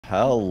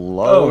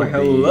Hello,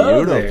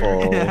 hello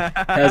beautiful.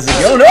 How's it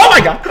going? Oh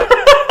my god!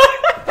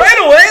 Right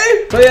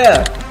away! So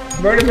yeah,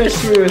 murder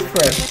mystery with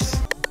friends.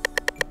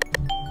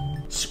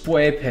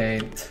 Spray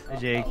paint.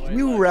 Jake.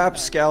 You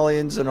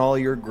rapscallions and all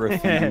your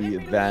graffiti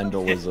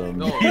vandalism.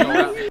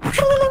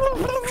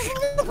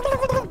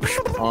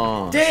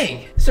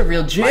 Dang, it's a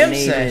real My jam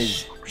name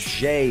sesh. is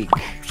Jake.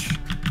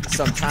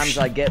 Sometimes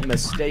I get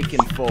mistaken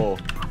for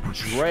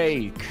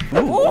Drake.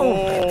 That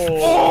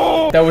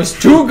was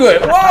too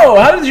good. Whoa,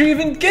 how did you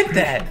even get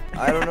that?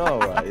 I don't know.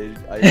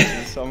 I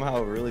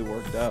somehow it really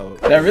worked out.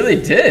 That really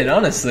did,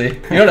 honestly. You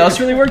know what else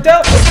really worked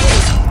out?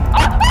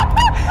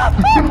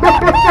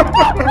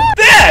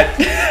 That!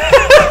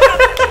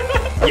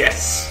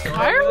 Yes.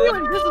 Why are you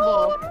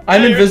invisible?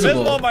 I'm You're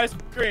invisible. on my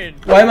screen.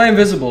 Why am I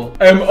invisible?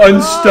 I am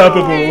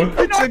unstoppable.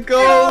 It's a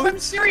ghost. I'm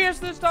serious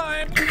this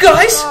time.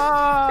 Guys!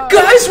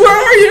 Guys, where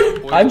are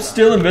you? I'm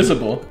still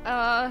invisible.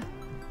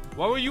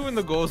 Why were you in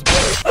the ghost? She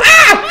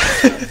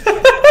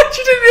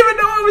didn't even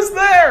know I was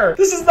there!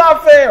 This is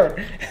not fair!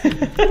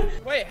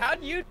 Wait, how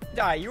did you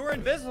die? You were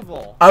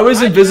invisible. I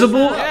was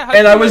invisible, Yeah,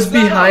 and I was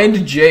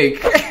behind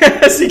Jake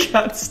as he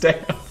got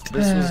stabbed.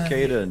 This was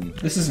Kaden.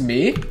 This is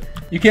me?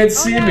 You can't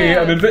see me.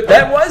 I'm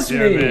that was me!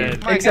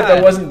 it. Except I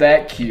wasn't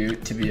that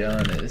cute, to be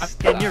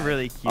honest. You're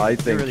really cute. I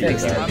think You're really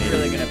Thanks, cute. man. I'm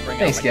really gonna bring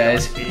Thanks, out my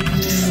guys.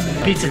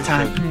 Pizza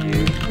time.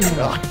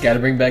 Gotta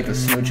bring back the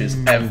smooches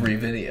every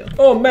video.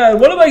 Oh man,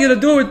 what am I gonna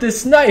do with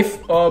this knife?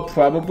 Oh,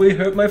 probably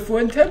hurt my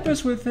friend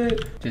Tempest with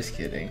it. Just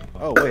kidding.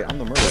 Oh wait, I'm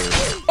the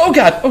murderer. Oh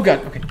god,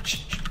 okay.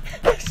 Shh.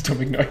 Don't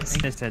make noise.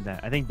 Dennis said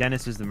that. I think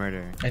Dennis was the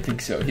murderer. I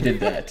think so, he did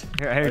that.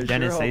 I heard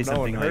Dennis say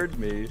something no one like. heard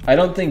me. I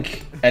don't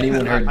think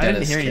anyone heard I didn't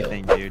Dennis hear kill.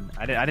 anything, dude.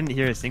 I didn't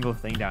hear a single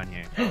thing down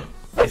here.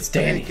 It's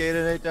Hey Danny.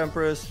 Kaden, hey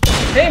Temperance.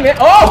 Hey man,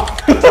 oh!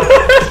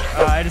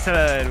 I just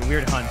had a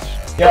weird hunch.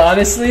 Yeah,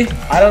 honestly,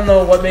 I don't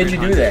know what made you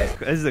do that.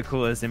 This is the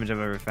coolest image I've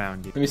ever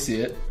found, dude. Let me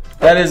see it.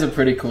 That is a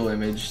pretty cool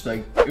image.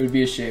 Like, it would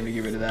be a shame to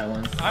get rid of that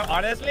one.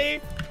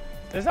 Honestly,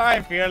 this is how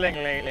I'm feeling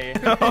lately.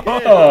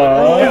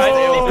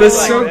 Oh,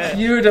 that's so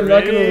cute, I'm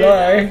not gonna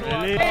lie.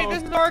 Hey,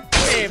 this is our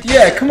cave.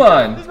 Yeah, come This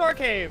on. is our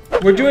cave.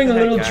 We're doing a What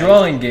the little heck, guys?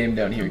 drawing game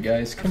down here,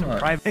 guys. Come on.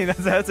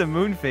 That's a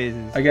moon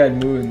phases. I got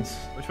moons.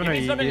 Which one Give are me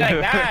you? something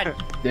like that.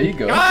 There you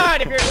go.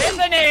 God, if you're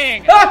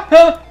listening. Ah,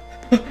 ah.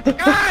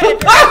 God,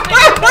 if you're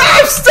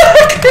I'm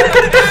stuck!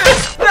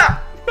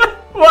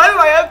 Why do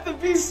I have to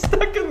be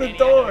stuck in the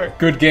door?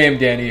 Good game,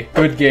 Danny.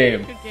 Good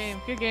game. Good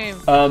game. Good game.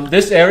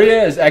 This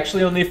area is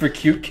actually only for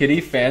cute kitty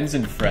fans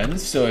and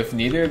friends, so if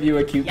neither of you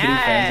are cute kitty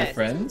fans or Yes.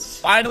 friends...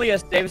 Finally a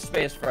safe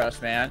space for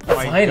us, man.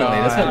 Finally,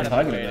 that's what I'm God.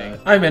 talking about.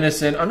 I'm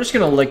innocent. I'm just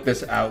gonna lick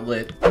this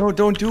outlet. No,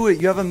 don't do it.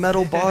 You have a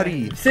metal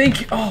body.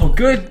 Thank you. Oh,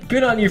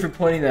 good on you for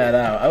pointing that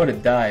out. I would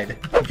have died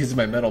because of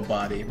my metal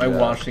body, my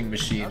washing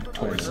machine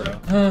torso.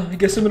 I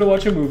guess I'm gonna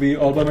watch a movie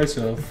all by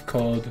myself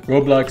called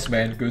ROBLOX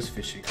Man Goes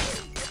Fishing.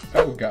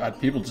 Oh god,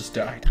 people just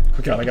died.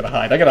 Oh god, I gotta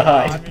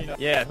hide.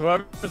 Yeah,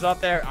 whoever's up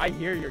there, I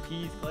hear your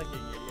keys clicking.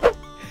 Idiot.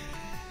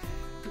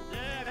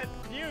 Yeah, that's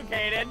you,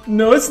 Kaden.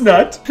 No, it's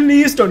not.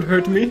 Please don't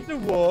hurt me. The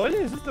wall?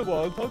 Is this the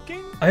wall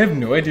poking? I have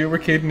no idea where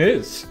Kaden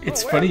is.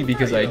 It's where funny are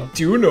because I you?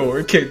 do know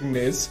where Kaden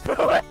is.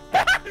 Where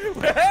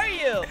are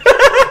you?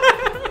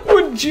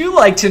 Would you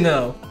like to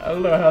know? I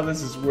don't know how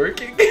this is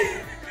working.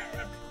 Hey,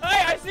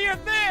 I see your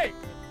thing!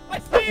 I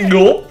see it!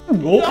 Go.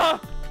 Ah,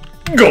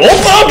 Go.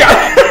 Oh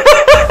god.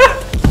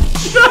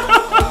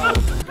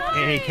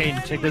 Hey,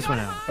 Kaden, check this one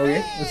out.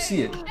 Okay, let's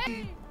see it.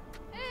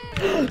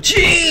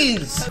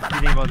 Cheese! What do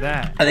you think about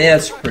that? I think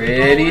that's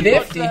pretty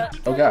nifty.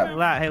 Oh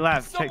god. Hey,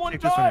 Lav, check someone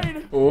this one out.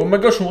 died! Oh my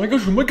gosh, oh my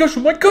gosh, oh my gosh,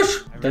 oh my gosh!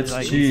 That's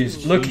like cheese.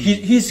 this. Look,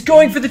 he's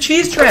going for the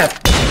cheese trap!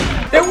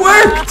 It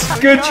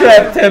worked! Good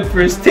trap,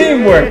 Tempers.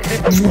 Teamwork!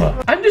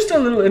 I'm just a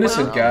little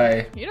innocent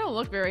guy. You don't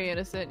look very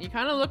innocent. You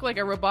kind of look like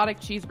a robotic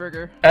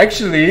cheeseburger.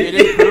 Actually,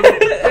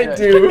 I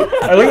do.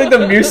 I look like the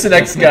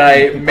Mucinex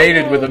guy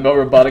mated with a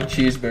robotic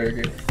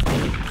cheeseburger.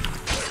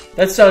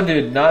 That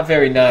sounded not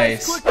very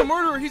nice. Quick, the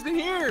murderer, he's in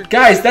here!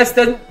 Guys, that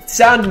doesn't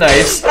sound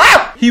nice.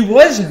 Ah! He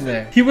was in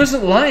there. He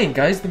wasn't lying,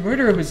 guys. The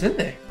murderer was in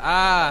there.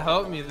 Ah,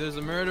 help me, there's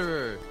a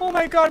murderer. Oh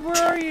my god, where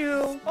are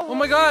you? Oh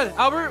my god,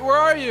 Albert, where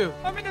are you?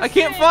 I'm in the I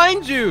can't sink.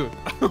 find you!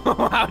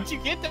 How'd you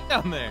get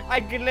down there?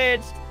 I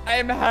glitched. I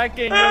am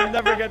hacking. You'll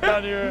never get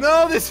down here.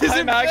 No, this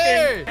isn't I'm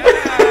fair!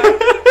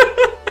 hacking.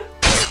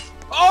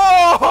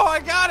 Oh, I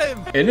got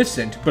him!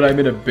 Innocent, but I'm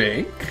in a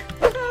bank.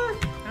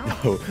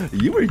 Oh,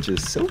 you were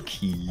just so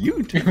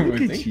cute. Look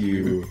at Thank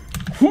you.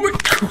 Whoa.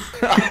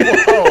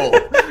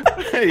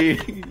 Hey,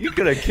 you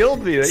could have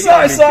killed me.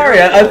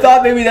 Sorry. I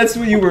thought maybe that's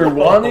what you were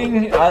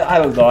wanting. I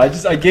don't know.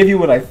 I gave you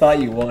what I thought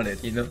you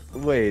wanted. You know.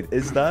 Wait,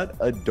 is that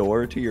a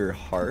door to your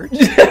heart? On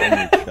your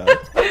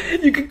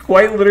chest? You could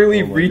quite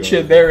literally Oh my reach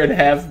God. in there and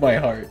have my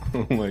heart.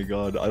 Oh my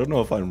god, I don't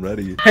know if I'm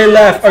ready. Hey,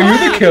 Laugh. Are you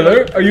the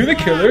killer? Are you the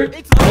killer?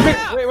 It's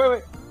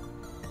wait.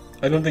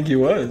 I don't think he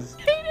was.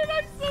 Kaden,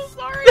 I'm so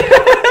sorry.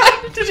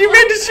 Did you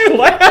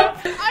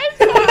laugh? I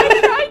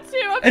tried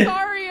to. I'm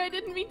sorry. I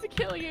didn't mean to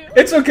kill you.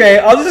 It's okay.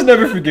 I'll just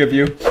never forgive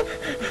you.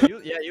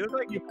 You look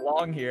like you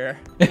belong here.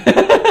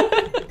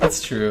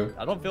 That's true.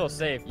 I don't feel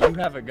safe. You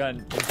have a gun.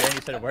 And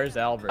Danny said, "Where's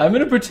Albert?" I'm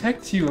gonna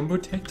protect you. I'm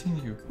protecting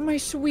you. My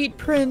sweet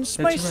prince.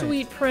 That's my right.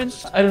 sweet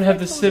prince. I don't have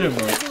the sit emote,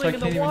 so I Wiggling in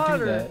can't the even do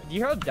water. that. Do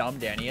you hear how dumb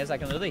Danny is? I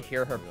can literally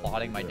hear her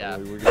plotting my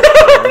death.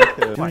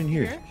 Come in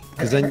here.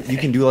 Because then you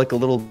can do like a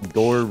little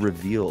door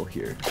reveal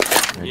here.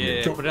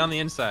 Yeah, put it on the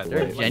inside.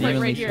 They're Like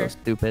genuinely right here. so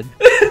stupid.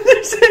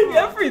 They're saying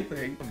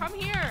everything. Come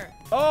here.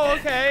 Oh,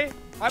 okay.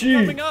 I'm Gee.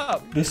 coming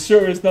up. The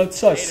sir is not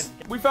sus.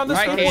 We found the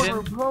Right, skateboard Kaden.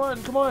 room. Come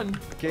on, come on.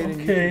 Kaden,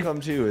 you Okay. can come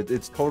too.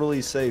 It's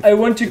totally safe. I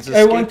want It's to. a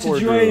I want to skateboard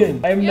join room.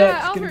 in. I'm Yeah,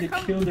 not Albert, gonna get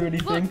come. killed or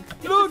anything.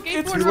 Look,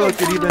 it's See,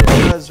 look, it even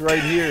says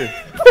right here.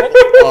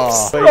 Oh,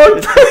 It's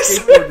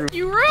a skateboard room.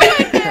 You ruined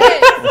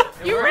it.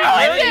 You ruined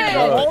The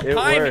No, it. whole it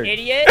time, worked.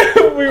 idiot.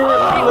 we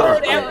were.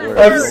 It I'm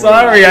worked.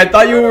 sorry. I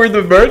thought you were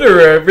the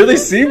murderer. It really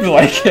seemed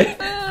like it.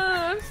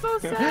 I'm so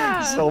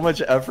sad. So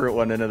much effort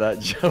went into that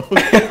joke.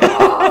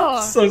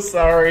 Oh. So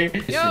sorry.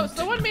 Yo,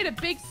 someone made a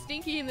big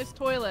stinky in this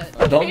toilet.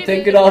 Don't Kaden,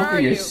 take it all where for are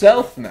you?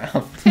 yourself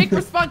now. Take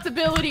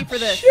responsibility for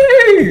this.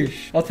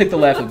 Sheesh. I'll take the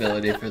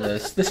laughability for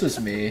this. This was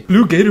me.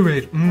 Blue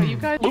Gatorade. Oh, you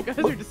guys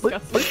are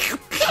disgusting.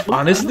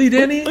 Honestly,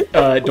 Danny,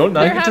 don't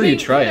knock it till you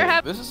try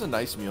it. This is a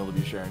nice meal to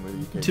be sharing with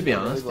you, Kaden. To be I'm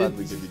really honest, glad dude,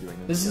 we could be doing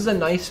This is a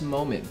nice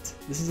moment.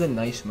 This is a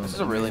nice moment. This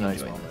is a really I'm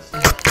nice enjoying moment.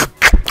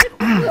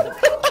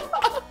 this.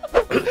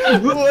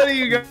 What are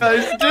you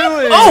guys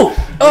doing? Oh!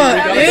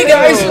 Hey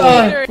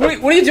guys! Bully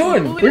What are you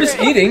doing? Bully We're just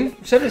Ray. eating.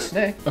 Just having a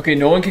snack. Okay,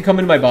 no one can come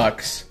in my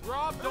box.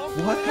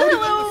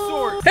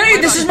 Hello. Hey,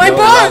 this is my No,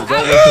 box! no,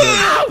 don't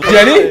look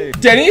at him.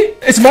 Denny?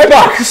 It's my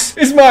box!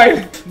 It's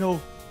mine! No.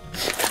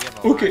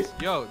 Okay.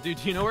 Yo, dude,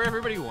 do you know where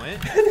everybody went?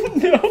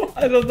 No,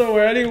 I don't know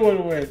where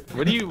anyone went.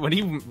 What are you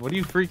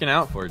freaking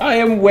out for? I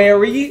am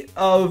wary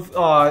of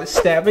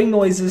stabbing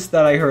noises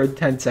that I heard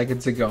 10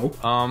 seconds ago.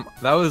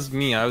 That was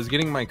me. I was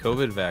getting my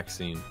COVID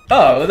vaccine.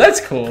 Oh, well, that's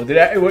cool.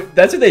 That's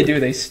what they do.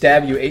 They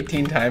stab you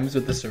 18 times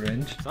with the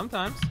syringe.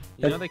 Sometimes,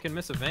 you know, they can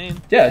miss a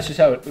vein. Yeah, it's just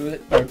how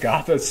it. Oh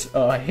god, that's.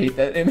 I hate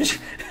that image.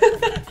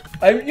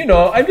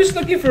 I'm just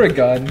looking for a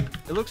gun.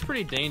 It looks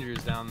pretty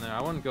dangerous down there.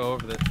 I wouldn't go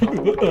over there.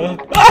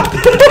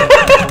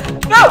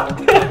 No,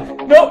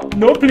 please.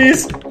 No,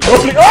 please.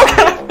 Oh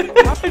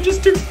god! I'm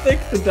just too thick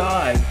to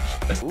die.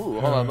 Ooh,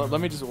 hold on. Let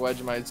me just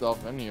wedge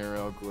myself in here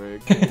real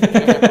quick.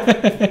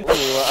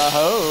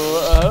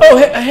 Oh,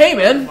 hey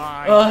man.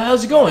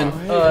 How's it going?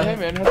 Hey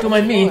man, how's don't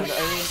mind me. it going?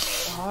 I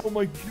mean, oh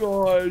my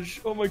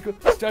gosh. Oh my god.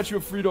 Statue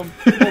of Freedom.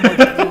 Oh my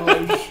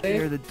gosh.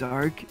 They're the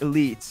dark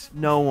elites.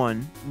 No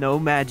one, no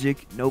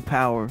magic, no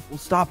power will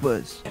stop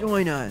us.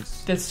 Join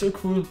us. That's so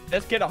cool.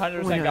 This kid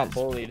 100% got yes.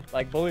 bullied.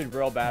 Like, bullied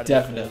real bad.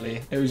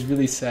 Definitely. It was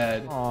really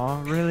sad.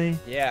 Aw, really?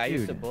 Yeah, I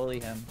used to Dude. bully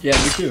him.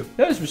 Yeah, me too.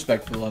 That was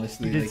respectful,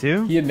 honestly. You did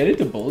too? He admitted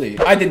to bullying.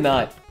 I did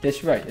not.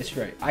 That's right.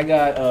 I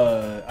got,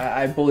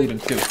 I bullied him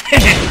too.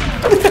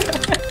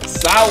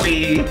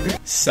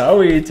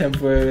 Sorry,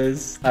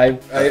 Templars. I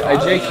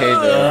JK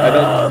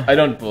though. I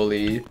don't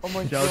bully. Oh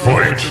my Shout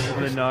god. out to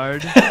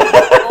Bernard.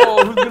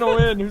 Oh, who's gonna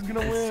win? Who's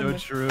gonna win? So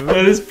true.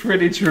 That is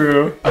pretty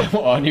true. I'm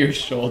on your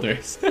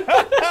shoulders.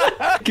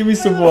 Give me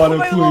some water,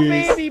 My little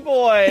please. baby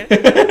boy.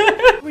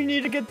 We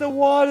need to get the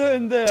water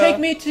in there. Take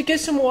me to get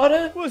some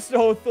water. We're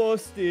so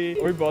thirsty.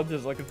 We're both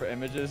just looking for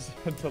images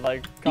to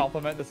like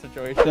compliment the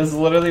situation. That's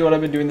literally what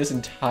I've been doing this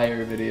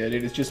entire video,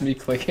 dude. It's just me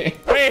clicking.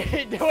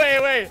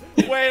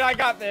 Wait, I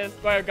got this.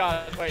 Wait,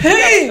 God, wait.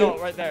 Hey! No,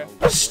 right there.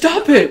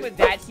 Stop it! But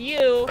that's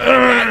you.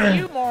 That's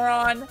you,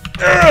 moron.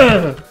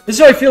 This is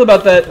how I feel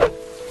about that.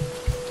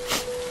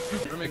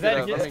 Let me Is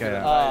that get a up. Let me get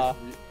gift? up.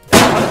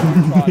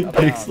 Neutron up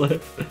Big down.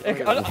 slip.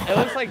 It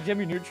looks like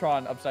Jimmy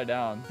Neutron upside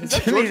down.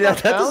 Jimmy,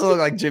 that doesn't look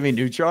like Jimmy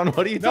Neutron.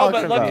 What are you No,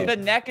 talking but look, about? the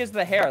neck is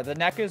the hair. The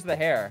neck is the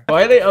hair.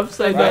 Why are they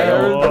upside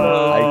down?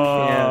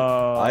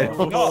 I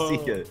don't No. see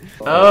it.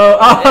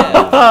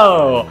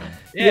 Oh!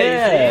 Yeah, you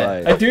see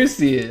it? I do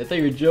see it. I thought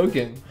you were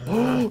joking.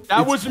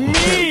 That was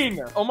mean!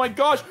 Oh my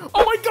gosh!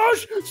 Oh my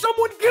gosh!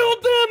 Someone killed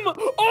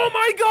him! Oh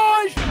my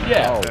gosh!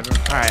 Yeah.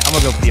 Alright, I'm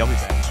gonna go pee. I'll be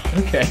back.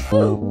 Okay.